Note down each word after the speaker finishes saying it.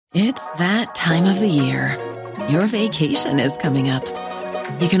It's that time of the year. Your vacation is coming up.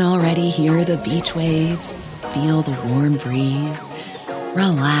 You can already hear the beach waves, feel the warm breeze,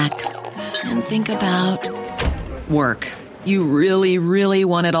 relax, and think about work. You really, really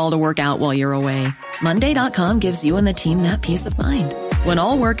want it all to work out while you're away. Monday.com gives you and the team that peace of mind. When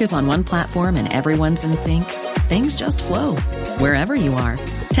all work is on one platform and everyone's in sync, things just flow. Wherever you are,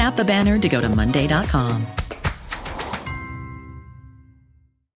 tap the banner to go to Monday.com.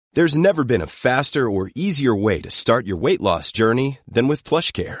 There's never been a faster or easier way to start your weight loss journey than with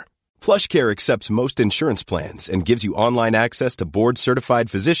PlushCare. PlushCare accepts most insurance plans and gives you online access to board-certified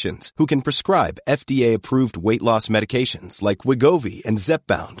physicians who can prescribe FDA-approved weight loss medications like Wegovy and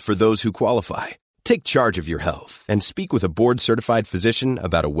Zepbound for those who qualify. Take charge of your health and speak with a board-certified physician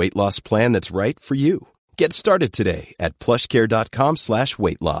about a weight loss plan that's right for you. Get started today at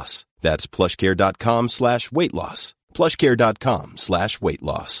plushcare.com/weight loss. That's plushcare.com/weight loss. plushcare.com/weight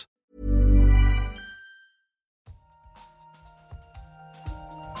loss.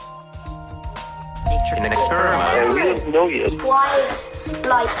 An experiment. We don't know yet. Why is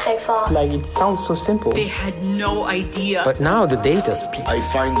light so fast? Like, it sounds so simple. They had no idea. But now the data speaks. I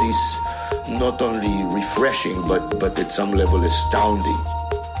find this not only refreshing, but at some level astounding.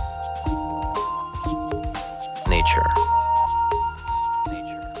 Nature.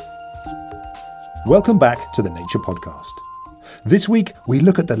 Welcome back to the Nature Podcast. This week, we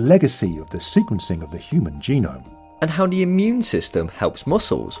look at the legacy of the sequencing of the human genome. And how the immune system helps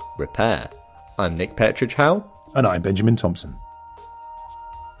muscles repair. I'm Nick Petridge-Howe. And I'm Benjamin Thompson.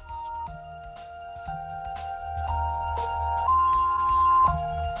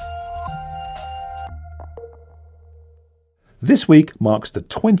 This week marks the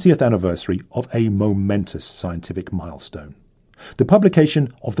 20th anniversary of a momentous scientific milestone. The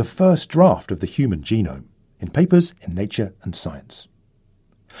publication of the first draft of the human genome in papers in Nature and Science.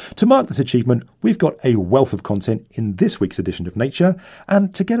 To mark this achievement, we've got a wealth of content in this week's edition of Nature,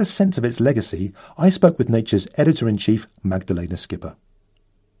 and to get a sense of its legacy, I spoke with Nature's editor-in-chief, Magdalena Skipper.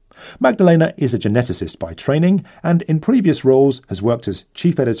 Magdalena is a geneticist by training, and in previous roles has worked as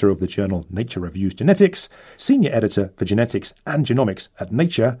chief editor of the journal Nature Reviews Genetics, senior editor for genetics and genomics at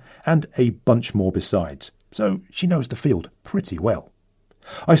Nature, and a bunch more besides. So she knows the field pretty well.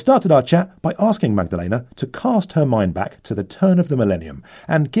 I started our chat by asking Magdalena to cast her mind back to the turn of the millennium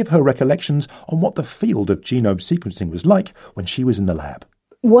and give her recollections on what the field of genome sequencing was like when she was in the lab.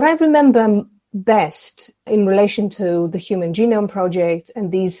 What I remember best in relation to the Human Genome Project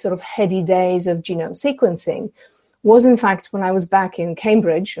and these sort of heady days of genome sequencing was, in fact, when I was back in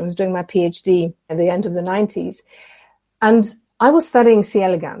Cambridge. I was doing my PhD at the end of the 90s. And I was studying C.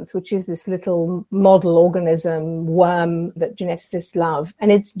 elegans, which is this little model organism worm that geneticists love,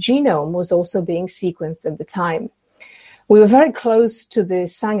 and its genome was also being sequenced at the time. We were very close to the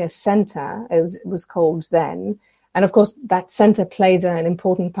Sanger Center, it was called then, and of course that center played an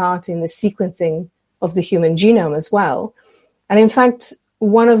important part in the sequencing of the human genome as well. And in fact,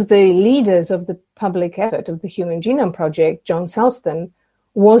 one of the leaders of the public effort of the Human Genome Project, John Selston,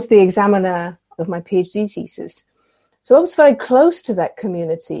 was the examiner of my PhD thesis. So I was very close to that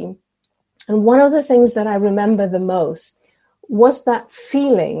community. And one of the things that I remember the most was that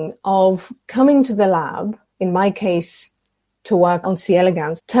feeling of coming to the lab, in my case, to work on C.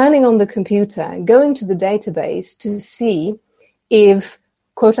 elegans, turning on the computer, going to the database to see if,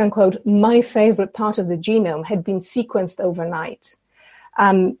 quote unquote, my favorite part of the genome had been sequenced overnight.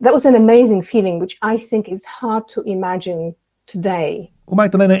 That was an amazing feeling, which I think is hard to imagine today. Well,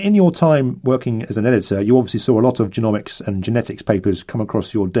 Magdalena, in your time working as an editor, you obviously saw a lot of genomics and genetics papers come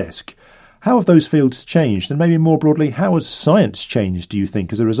across your desk. How have those fields changed? And maybe more broadly, how has science changed, do you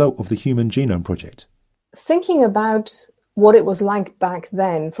think, as a result of the Human Genome Project? Thinking about what it was like back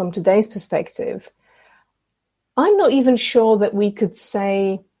then from today's perspective, I'm not even sure that we could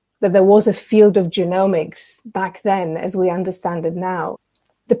say that there was a field of genomics back then as we understand it now.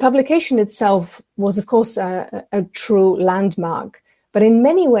 The publication itself was, of course, a true landmark. But in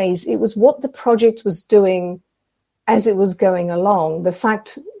many ways, it was what the project was doing as it was going along. The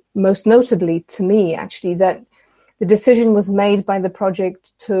fact, most notably to me, actually, that the decision was made by the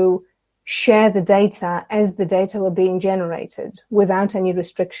project to share the data as the data were being generated without any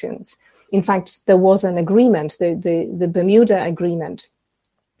restrictions. In fact, there was an agreement, the Bermuda Agreement,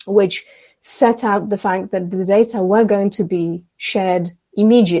 which set out the fact that the data were going to be shared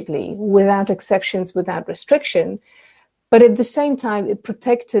immediately, without exceptions, without restriction. But at the same time, it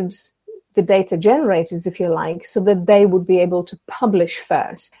protected the data generators, if you like, so that they would be able to publish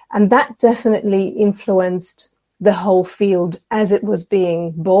first. And that definitely influenced the whole field as it was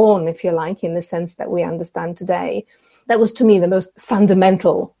being born, if you like, in the sense that we understand today. That was, to me, the most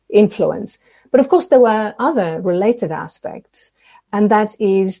fundamental influence. But of course, there were other related aspects. And that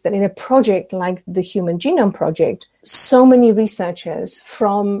is that in a project like the Human Genome Project, so many researchers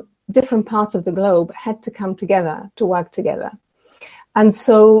from different parts of the globe had to come together to work together. And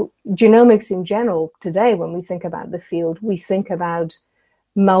so genomics in general, today, when we think about the field, we think about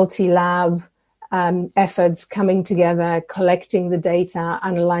multi-lab efforts coming together, collecting the data,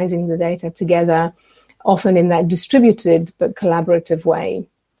 analyzing the data together, often in that distributed but collaborative way.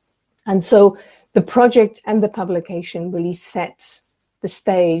 And so the project and the publication really set the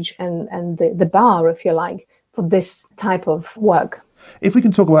stage and the bar, if you like, for this type of work. If we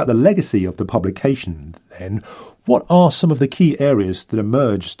can talk about the legacy of the publication, then, what are some of the key areas that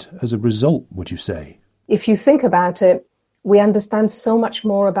emerged as a result, would you say? If you think about it, we understand so much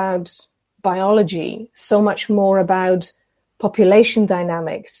more about biology, so much more about population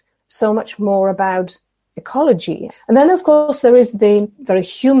dynamics, so much more about ecology. And then, of course, there is the very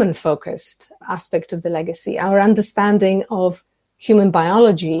human-focused aspect of the legacy, our understanding of human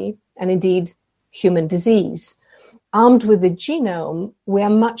biology and indeed human disease. Armed with the genome, we are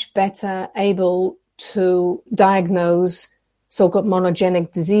much better able to diagnose so-called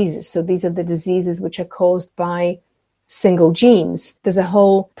monogenic diseases. So these are the diseases which are caused by single genes. There's a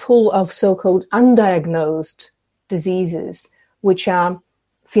whole pool of so-called undiagnosed diseases, which are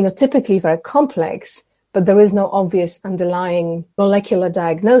phenotypically very complex, but there is no obvious underlying molecular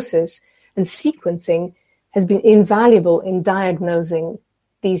diagnosis, and sequencing has been invaluable in diagnosing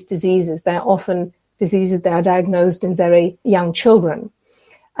these diseases. They're often diseases that are diagnosed in very young children.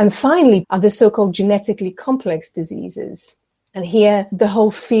 And finally, are the so-called genetically complex diseases. And here, the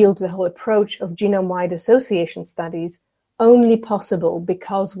whole field, the whole approach of genome-wide association studies, only possible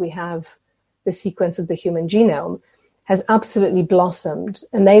because we have the sequence of the human genome, has absolutely blossomed,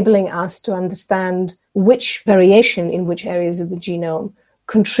 enabling us to understand which variation in which areas of the genome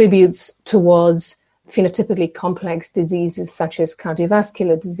contributes towards phenotypically complex diseases such as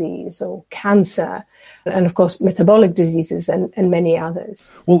cardiovascular disease or cancer, and of course metabolic diseases and many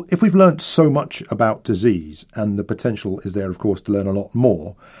others. Well, if we've learned so much about disease, and the potential is there, of course, to learn a lot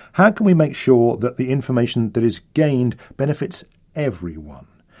more, how can we make sure that the information that is gained benefits everyone?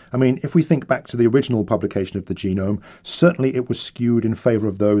 I mean, if we think back to the original publication of the genome, certainly it was skewed in favour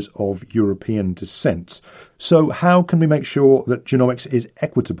of those of European descent. So how can we make sure that genomics is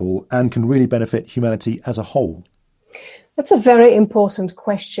equitable and can really benefit humanity as a whole? That's a very important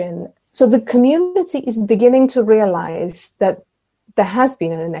question. So the community is beginning to realise that there has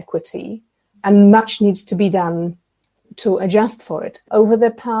been an inequity and much needs to be done to adjust for it. Over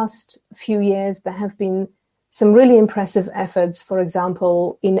the past few years, there have been some really impressive efforts, for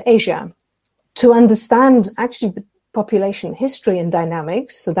example, in Asia, to understand actually the population history and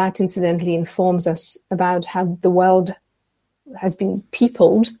dynamics. So that incidentally informs us about how the world has been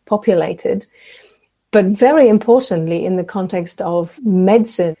populated. But very importantly, in the context of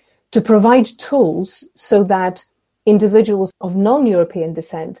medicine, to provide tools so that individuals of non-European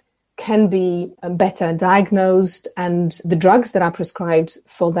descent can be better diagnosed and the drugs that are prescribed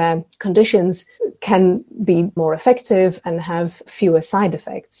for their conditions can be more effective and have fewer side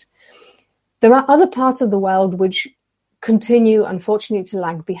effects. There are other parts of the world which continue, unfortunately, to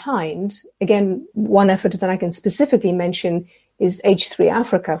lag behind. Again, one effort that I can specifically mention is H3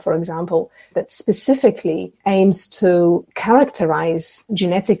 Africa, for example, that specifically aims to characterize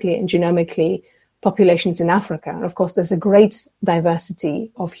genetically and genomically populations in Africa. And of course, there's a great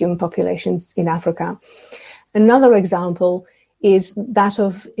diversity of human populations in Africa. Another example is that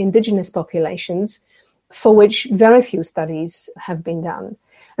of indigenous populations, for which very few studies have been done.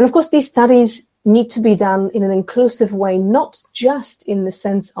 And of course, these studies need to be done in an inclusive way, not just in the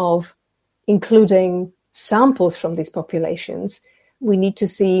sense of including samples from these populations. We need to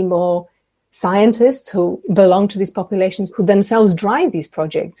see more scientists who belong to these populations, who themselves drive these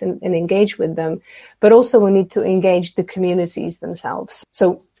projects and engage with them. But also we need to engage the communities themselves.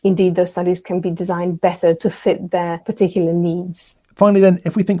 So indeed, those studies can be designed better to fit their particular needs. Finally, then,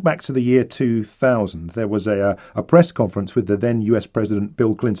 if we think back to the year 2000, there was a press conference with the then US President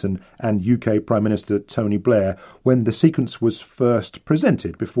Bill Clinton and UK Prime Minister Tony Blair when the sequence was first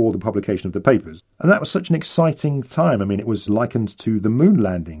presented before the publication of the papers. And that was such an exciting time. I mean, it was likened to the moon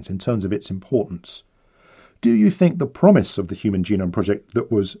landings in terms of its importance. Do you think the promise of the Human Genome Project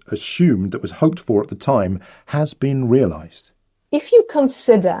that was assumed, that was hoped for at the time, has been realised? If you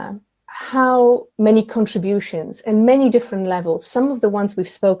consider how many contributions and many different levels, some of the ones we've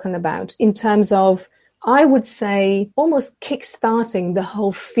spoken about in terms of, I would say, almost kickstarting the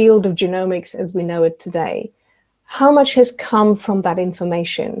whole field of genomics as we know it today, how much has come from that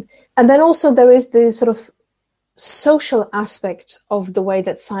information? And then also there is the sort of social aspect of the way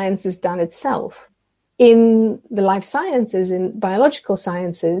that science is done itself. In the life sciences, in biological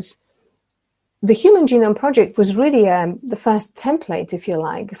sciences, the Human Genome Project was really the first template, if you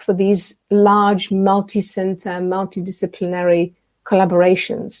like, for these large multi-center, multidisciplinary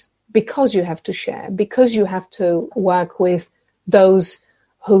collaborations, because you have to share, because you have to work with those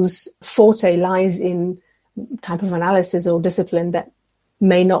whose forte lies in type of analysis or discipline that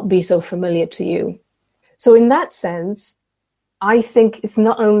may not be so familiar to you. So in that sense, I think it's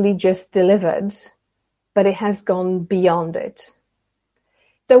not only just delivered, but it has gone beyond it.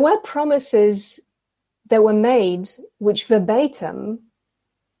 There were promises that were made which verbatim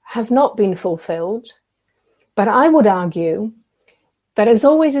have not been fulfilled, but I would argue that, as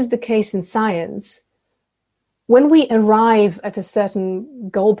always is the case in science, when we arrive at a certain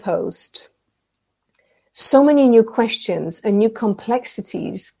goalpost, so many new questions and new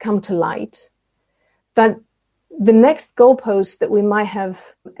complexities come to light that the next goalpost that we might have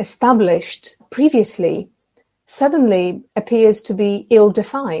established previously suddenly appears to be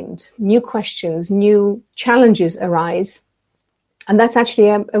ill-defined. New questions, new challenges arise. And that's actually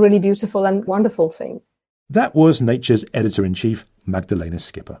a really beautiful and wonderful thing. That was Nature's editor-in-chief, Magdalena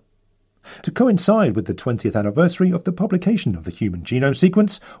Skipper. To coincide with the 20th anniversary of the publication of the Human Genome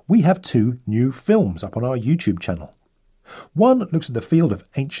Sequence, we have 2 new films up on our YouTube channel. One looks at the field of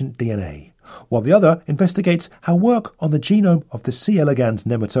ancient DNA, while the other investigates how work on the genome of the C. elegans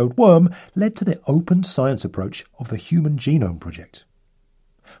nematode worm led to the open science approach of the Human Genome Project.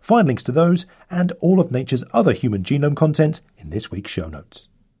 Find links to those and all of Nature's other human genome content in this week's show notes.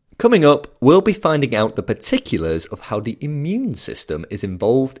 Coming up, we'll be finding out the particulars of how the immune system is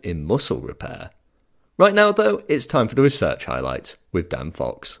involved in muscle repair. Right now, though, it's time for the research highlights with Dan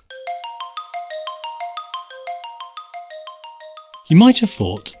Fox. You might have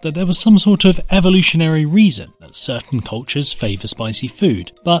thought that there was some sort of evolutionary reason that certain cultures favour spicy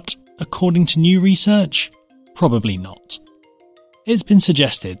food, but according to new research, probably not. It's been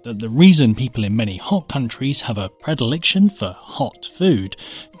suggested that the reason people in many hot countries have a predilection for hot food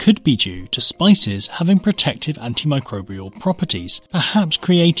could be due to spices having protective antimicrobial properties, perhaps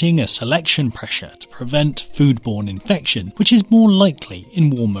creating a selection pressure to prevent foodborne infection, which is more likely in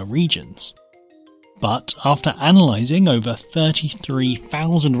warmer regions. But after analysing over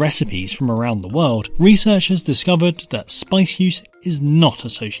 33,000 recipes from around the world, researchers discovered that spice use is not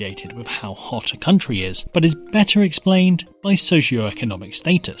associated with how hot a country is, but is better explained by socioeconomic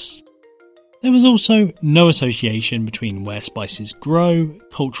status. There was also no association between where spices grow,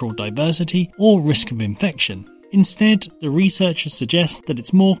 cultural diversity, or risk of infection. Instead, the researchers suggest that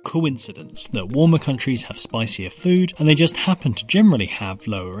it's more coincidence that warmer countries have spicier food and they just happen to generally have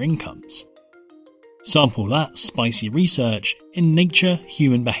lower incomes. Sample that spicy research in Nature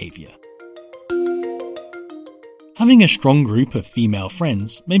Human Behaviour. Having a strong group of female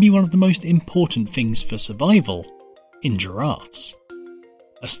friends may be one of the most important things for survival in giraffes.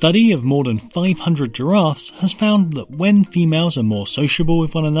 A study of more than 500 giraffes has found that when females are more sociable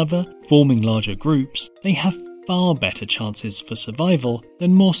with one another, forming larger groups, they have far better chances for survival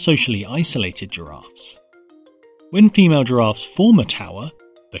than more socially isolated giraffes. When female giraffes form a tower,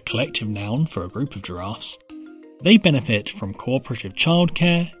 the collective noun for a group of giraffes, they benefit from cooperative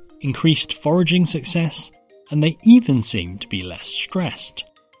childcare, increased foraging success, and they even seem to be less stressed.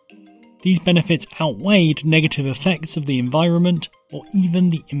 These benefits outweighed negative effects of the environment or even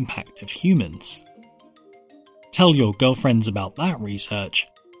the impact of humans. Tell your girlfriends about that research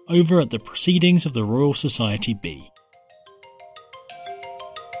over at the Proceedings of the Royal Society B.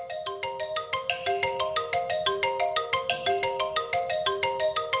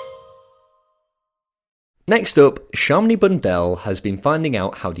 Next up, Shamini Bundell has been finding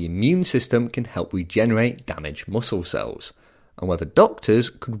out how the immune system can help regenerate damaged muscle cells, and whether doctors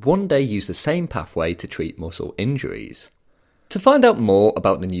could one day use the same pathway to treat muscle injuries. To find out more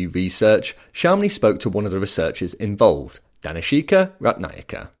about the new research, Shamini spoke to one of the researchers involved, Dhanashika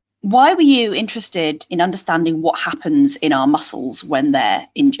Ratnayaka. Why were you interested in understanding what happens in our muscles when they're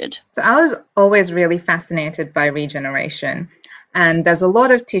injured? So I was always really fascinated by regeneration. And there's a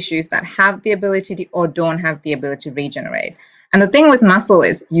lot of tissues that have the ability to, or don't have the ability to regenerate. And the thing with muscle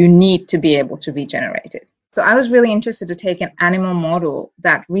is you need to be able to regenerate it. So I was really interested to take an animal model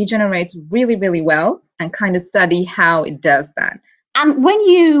that regenerates really, really well and kind of study how it does that. And when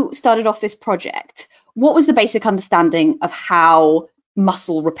you started off this project, what was the basic understanding of how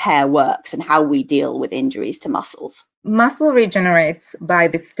muscle repair works and how we deal with injuries to muscles? Muscle regenerates by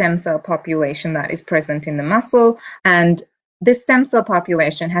the stem cell population that is present in the muscle, and this stem cell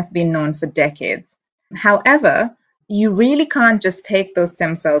population has been known for decades. However, you really can't just take those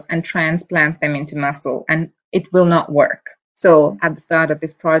stem cells and transplant them into muscle, and it will not work. So at the start of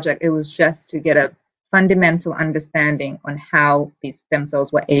this project, it was just to get a fundamental understanding on how these stem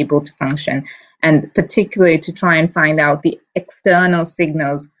cells were able to function, and particularly to try and find out the external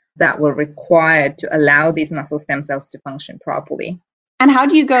signals that were required to allow these muscle stem cells to function properly. And how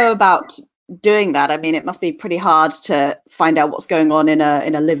do you go about doing that? I mean, it must be pretty hard to find out what's going on in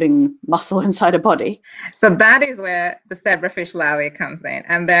a living muscle inside a body. So that is where the zebrafish larvae comes in,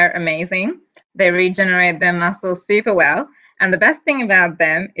 and they're amazing. They regenerate their muscles super well. And the best thing about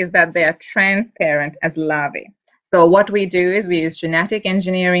them is that they are transparent as larvae. So what we do is we use genetic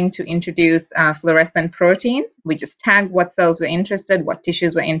engineering to introduce fluorescent proteins. We just tag what cells we're interested, what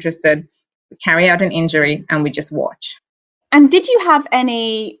tissues we're interested. We carry out an injury, and we just watch. And did you have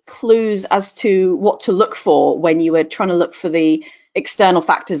any clues as to what to look for when you were trying to look for the external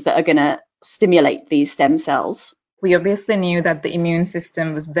factors that are going to stimulate these stem cells? We obviously knew that the immune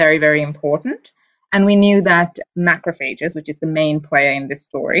system was very, very important. And we knew that macrophages, which is the main player in this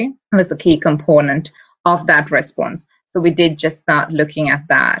story, was a key component of that response. So we did just start looking at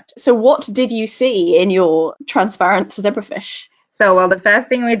that. So what did you see in your transparent zebrafish? So, well, the first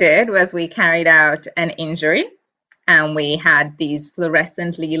thing we did was we carried out an injury, and we had these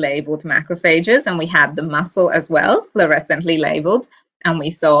fluorescently labeled macrophages, and we had the muscle as well, fluorescently labeled. And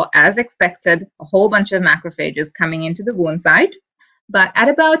we saw, as expected, a whole bunch of macrophages coming into the wound site. But at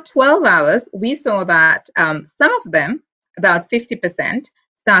about 12 hours, we saw that some of them, about 50%,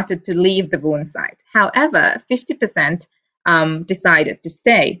 started to leave the wound site. However, 50% decided to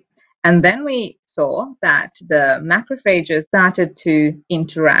stay. And then we saw that the macrophages started to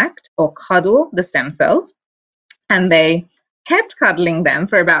interact or cuddle the stem cells, and they kept cuddling them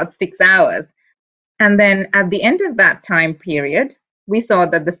for about 6 hours. And then at the end of that time period, we saw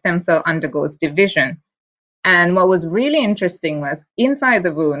that the stem cell undergoes division. And what was really interesting was inside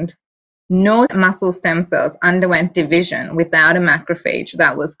the wound, no muscle stem cells underwent division without a macrophage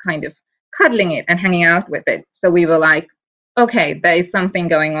that was kind of cuddling it and hanging out with it. So we were like, okay, there is something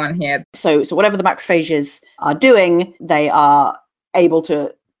going on here. So whatever the macrophages are doing, they are able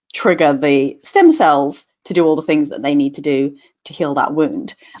to trigger the stem cells to do all the things that they need to do to heal that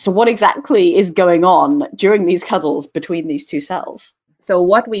wound. So what exactly is going on during these cuddles between these two cells? So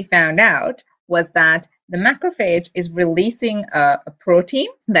what we found out was that the macrophage is releasing a protein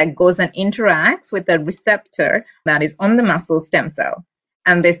that goes and interacts with a receptor that is on the muscle stem cell.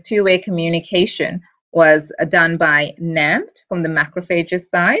 And this two-way communication was done by NAMPT from the macrophage's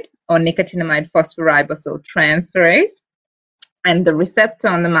side, or nicotinamide phosphoribosyl transferase. And the receptor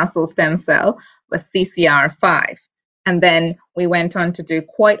on the muscle stem cell was CCR5. And then we went on to do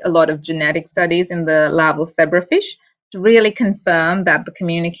quite a lot of genetic studies in the larval zebrafish to really confirm that the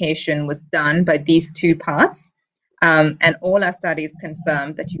communication was done by these two parts. And all our studies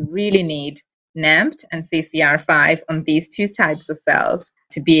confirmed that you really need NAMPT and CCR5 on these two types of cells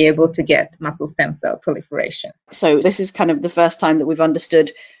to be able to get muscle stem cell proliferation. So this is kind of the first time that we've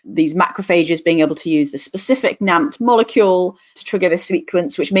understood these macrophages being able to use the specific NAMPT molecule to trigger this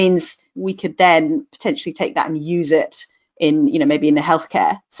sequence, which means we could then potentially take that and use it in, maybe in a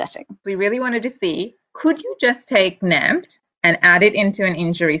healthcare setting. We really wanted to see, could you just take NAMPT and add it into an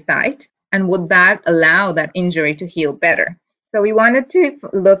injury site, and would that allow that injury to heal better? So we wanted to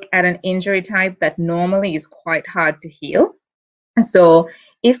look at an injury type that normally is quite hard to heal. So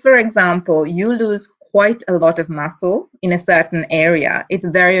if, for example, you lose quite a lot of muscle in a certain area, it's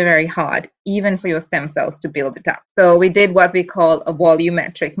very, very hard, even for your stem cells to build it up. So we did what we call a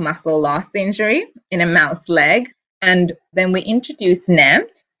volumetric muscle loss injury in a mouse leg. And then we introduced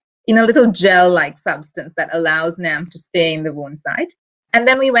NAMPT in a little gel-like substance that allows NAMPT to stay in the wound site. And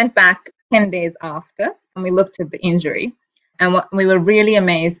then we went back 10 days after and we looked at the injury. And what we were really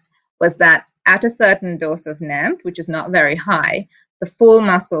amazed was that at a certain dose of NAMPT, which is not very high, the full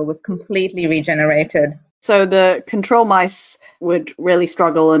muscle was completely regenerated. So the control mice would really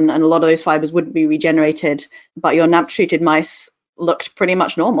struggle and a lot of those fibers wouldn't be regenerated, but your NAMPT-treated mice looked pretty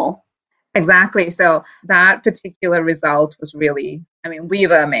much normal. Exactly. So that particular result was really, we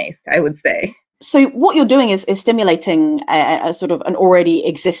were amazed, I would say. So what you're doing is stimulating a sort of an already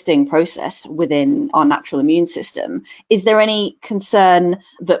existing process within our natural immune system. Is there any concern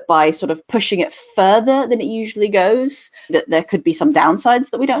that by sort of pushing it further than it usually goes, that there could be some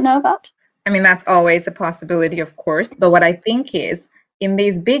downsides that we don't know about? That's always a possibility, of course. But what I think is, in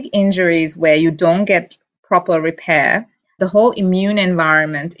these big injuries where you don't get proper repair, the whole immune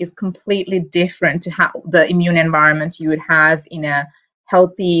environment is completely different to how the immune environment you would have in a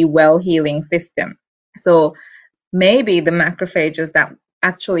healthy, well-healing system. So maybe the macrophages that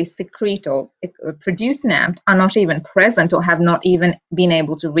actually secrete or produce NAMT are not even present or have not even been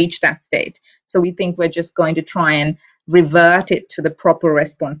able to reach that state. So we think we're just going to try and revert it to the proper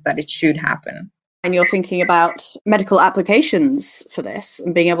response that it should happen. And you're thinking about medical applications for this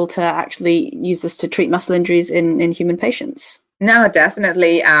and being able to actually use this to treat muscle injuries in human patients? No,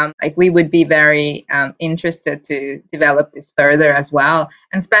 definitely. We would be very interested to develop this further as well.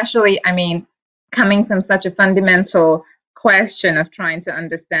 And especially, coming from such a fundamental question of trying to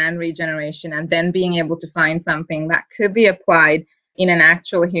understand regeneration and then being able to find something that could be applied in an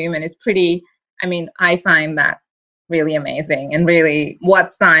actual human is pretty, I find that really amazing and really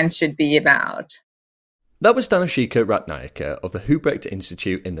what science should be about. That was Danishika Ratnayake of the Hubrecht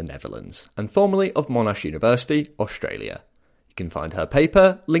Institute in the Netherlands and formerly of Monash University, Australia. You can find her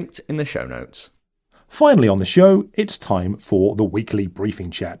paper linked in the show notes. Finally on the show, it's time for the weekly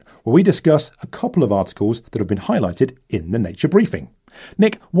briefing chat, where we discuss a couple of articles that have been highlighted in the Nature Briefing.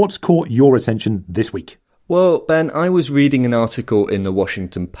 Nick, what's caught your attention this week? Well, Ben, I was reading an article in the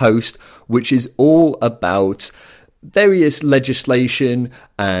Washington Post, which is all about various legislation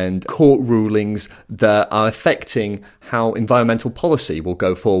and court rulings that are affecting how environmental policy will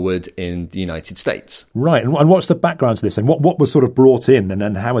go forward in the United States. Right, and what's the background to this, and what was sort of brought in,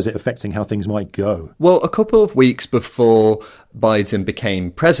 and how is it affecting how things might go? Well, a couple of weeks before Biden became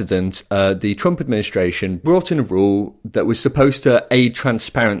president, the Trump administration brought in a rule that was supposed to aid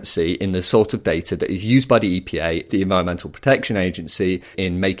transparency in the sort of data that is used by the EPA, the Environmental Protection Agency,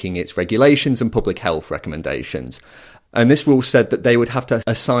 in making its regulations and public health recommendations. And this rule said that they would have to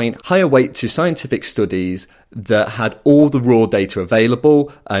assign higher weight to scientific studies that had all the raw data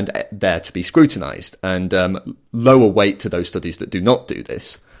available and there to be scrutinised, and lower weight to those studies that do not do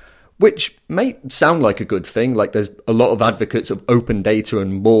this. Which may sound like a good thing, like there's a lot of advocates of open data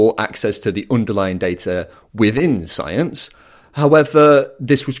and more access to the underlying data within science. However,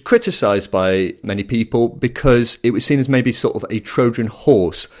 this was criticised by many people because it was seen as maybe sort of a Trojan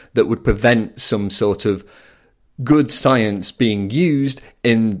horse that would prevent some sort of good science being used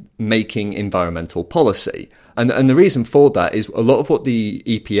in making environmental policy. And the reason for that is a lot of what the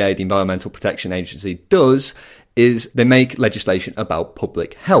EPA, the Environmental Protection Agency, does is they make legislation about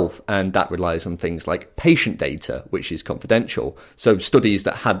public health, and that relies on things like patient data, which is confidential. So studies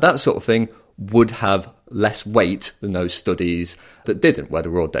that had that sort of thing would have less weight than those studies that didn't, where the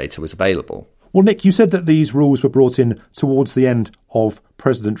raw data was available. Well, Nick, you said that these rules were brought in towards the end of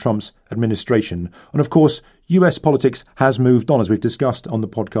President Trump's administration. And of course, US politics has moved on, as we've discussed on the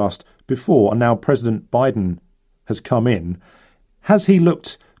podcast before. And now President Biden has come in. Has he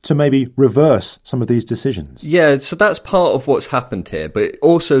looked to maybe reverse some of these decisions? Yeah, so that's part of what's happened here. But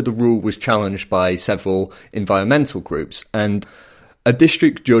also the rule was challenged by several environmental groups. And a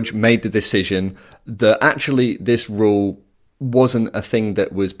district judge made the decision that actually this rule wasn't a thing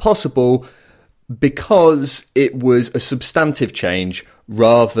that was possible because it was a substantive change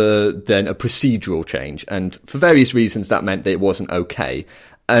rather than a procedural change. And for various reasons, that meant that it wasn't okay.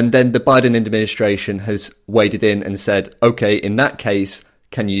 And then the Biden administration has waded in and said, OK, in that case,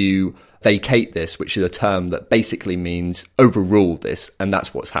 can you vacate this, which is a term that basically means overrule this. And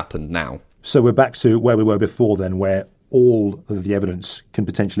that's what's happened now. So we're back to where we were before then, where all of the evidence can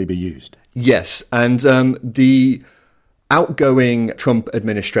potentially be used. Yes. And the outgoing Trump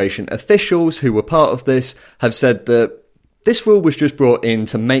administration officials who were part of this have said that this rule was just brought in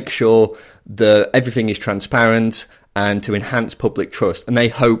to make sure that everything is transparent and to enhance public trust. And they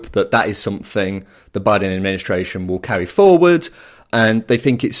hope that that is something the Biden administration will carry forward. And they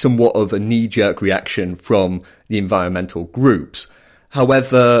think it's somewhat of a knee-jerk reaction from the environmental groups.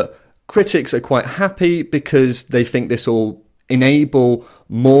 However, critics are quite happy because they think this will enable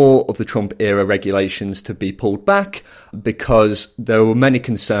more of the Trump-era regulations to be pulled back, because there were many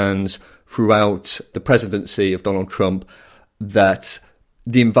concerns throughout the presidency of Donald Trump that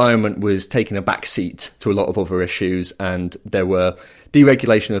the environment was taking a back seat to a lot of other issues, and there were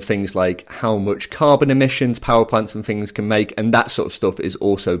deregulation of things like how much carbon emissions power plants and things can make, and that sort of stuff is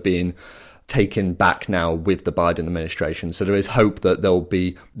also being taken back now with the Biden administration. So there is hope that there'll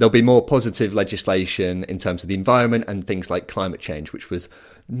be more positive legislation in terms of the environment and things like climate change, which was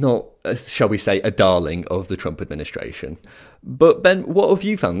not, shall we say, a darling of the Trump administration. But Ben, what have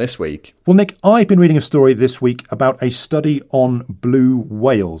you found this week? Well, Nick, I've been reading a story this week about a study on blue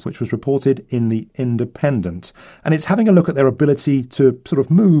whales, which was reported in The Independent. And it's having a look at their ability to sort of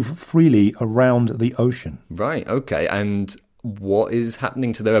move freely around the ocean. Right, okay. And what is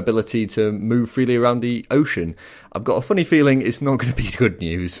happening to their ability to move freely around the ocean? I've got a funny feeling it's not going to be good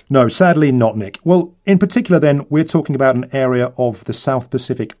news. No, sadly not, Nick. Well, in particular then, we're talking about an area of the South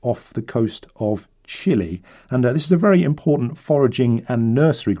Pacific off the coast of Chile. And this is a very important foraging and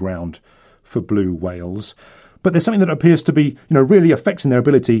nursery ground for blue whales. But there's something that appears to be, really affecting their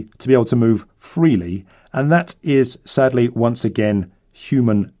ability to be able to move freely. And that is, sadly, once again,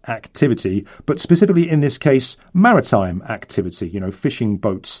 human activity, but specifically in this case, maritime activity, fishing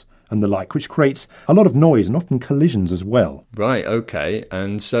boats and the like, which creates a lot of noise and often collisions as well. Right, okay.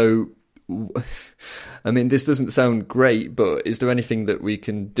 And so, this doesn't sound great, but is there anything that we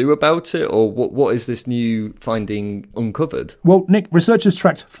can do about it? Or what is this new finding uncovered? Well, Nick, researchers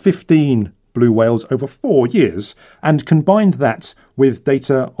tracked 15 blue whales over 4 years and combined that with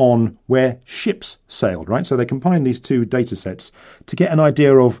data on where ships sailed, right? So they combined these two data sets to get an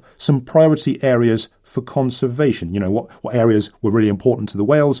idea of some priority areas for conservation, what areas were really important to the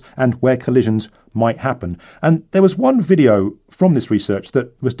whales and where collisions might happen. And there was one video from this research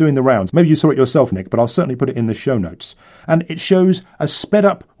that was doing the rounds. Maybe you saw it yourself, Nick, but I'll certainly put it in the show notes. And it shows a sped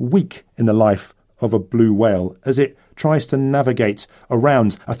up week in the life of a blue whale as it tries to navigate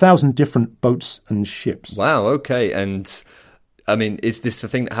around 1,000 different boats and ships. Wow, okay. And is this a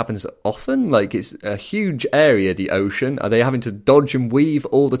thing that happens often? Like, it's a huge area, the ocean. Are they having to dodge and weave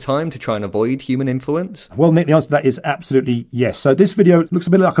all the time to try and avoid human influence? Well, Nick, the answer to that is absolutely yes. So this video looks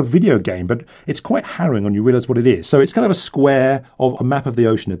a bit like a video game, but it's quite harrowing when you realise what it is. So it's kind of a square of a map of the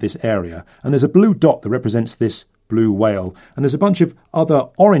ocean of this area. And there's a blue dot that represents this blue whale. And there's a bunch of other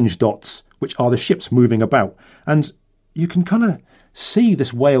orange dots, which are the ships moving about. And you can kind of see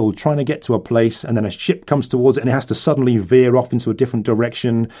this whale trying to get to a place, and then a ship comes towards it and it has to suddenly veer off into a different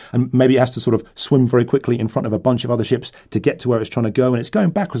direction, and maybe it has to sort of swim very quickly in front of a bunch of other ships to get to where it's trying to go, and it's going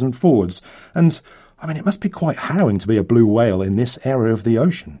backwards and forwards. And it must be quite harrowing to be a blue whale in this area of the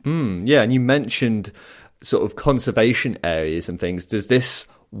ocean. Yeah, and you mentioned sort of conservation areas and things. Does this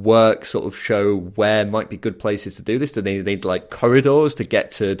work sort of show where might be good places to do this? Do they need like corridors to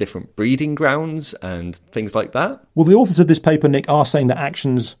get to different breeding grounds and things like that? Well, the authors of this paper, Nick, are saying that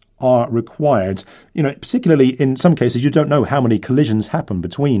actions are required. Particularly in some cases, you don't know how many collisions happen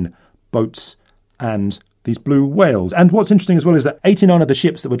between boats and these blue whales. And what's interesting as well is that 89 of the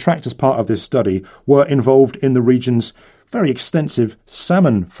ships that were tracked as part of this study were involved in the region's very extensive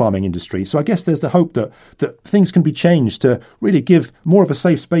salmon farming industry. So I guess there's the hope that things can be changed to really give more of a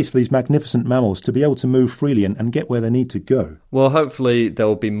safe space for these magnificent mammals to be able to move freely and get where they need to go. Well, hopefully there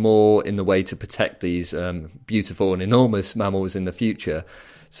will be more in the way to protect these beautiful and enormous mammals in the future.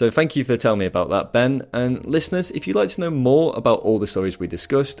 So thank you for telling me about that, Ben. And listeners, if you'd like to know more about all the stories we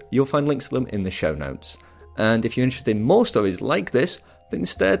discussed, you'll find links to them in the show notes. And if you're interested in more stories like this, but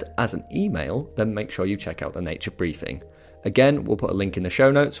instead as an email, then make sure you check out the Nature Briefing. Again, we'll put a link in the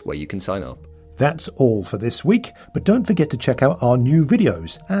show notes where you can sign up. That's all for this week, but don't forget to check out our new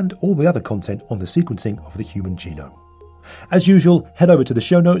videos and all the other content on the sequencing of the human genome. As usual, head over to the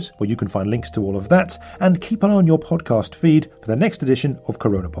show notes where you can find links to all of that, and keep an eye on your podcast feed for the next edition of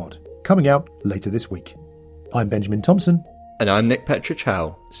CoronaPod, coming out later this week. I'm Benjamin Thompson. And I'm Nick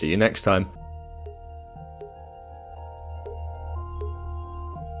Petrichow. See you next time.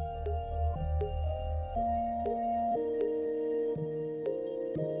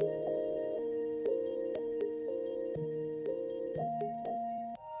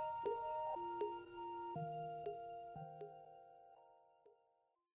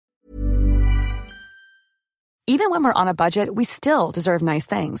 Even when we're on a budget, we still deserve nice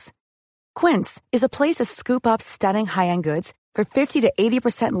things. Quince is a place to scoop up stunning high-end goods for 50 to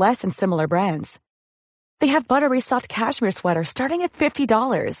 80% less than similar brands. They have buttery soft cashmere sweaters starting at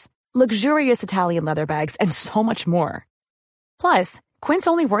 $50, luxurious Italian leather bags, and so much more. Plus, Quince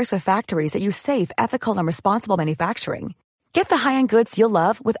only works with factories that use safe, ethical, and responsible manufacturing. Get the high-end goods you'll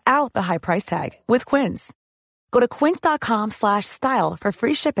love without the high price tag with Quince. Go to quince.com/style for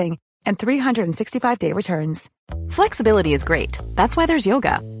free shipping and 365-day returns. Flexibility is great. That's why there's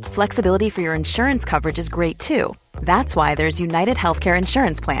yoga. Flexibility for your insurance coverage is great too. That's why there's United Healthcare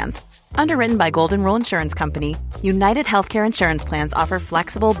Insurance Plans. Underwritten by Golden Rule Insurance Company, United Healthcare Insurance Plans offer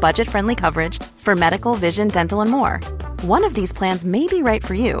flexible, budget-friendly coverage for medical, vision, dental, and more. One of these plans may be right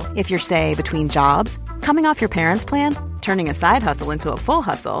for you if you're, say, between jobs, coming off your parents' plan, turning a side hustle into a full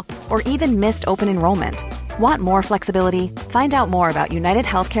hustle, or even missed open enrollment. Want more flexibility? Find out more about United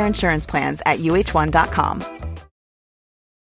Healthcare Insurance Plans at UH1.com.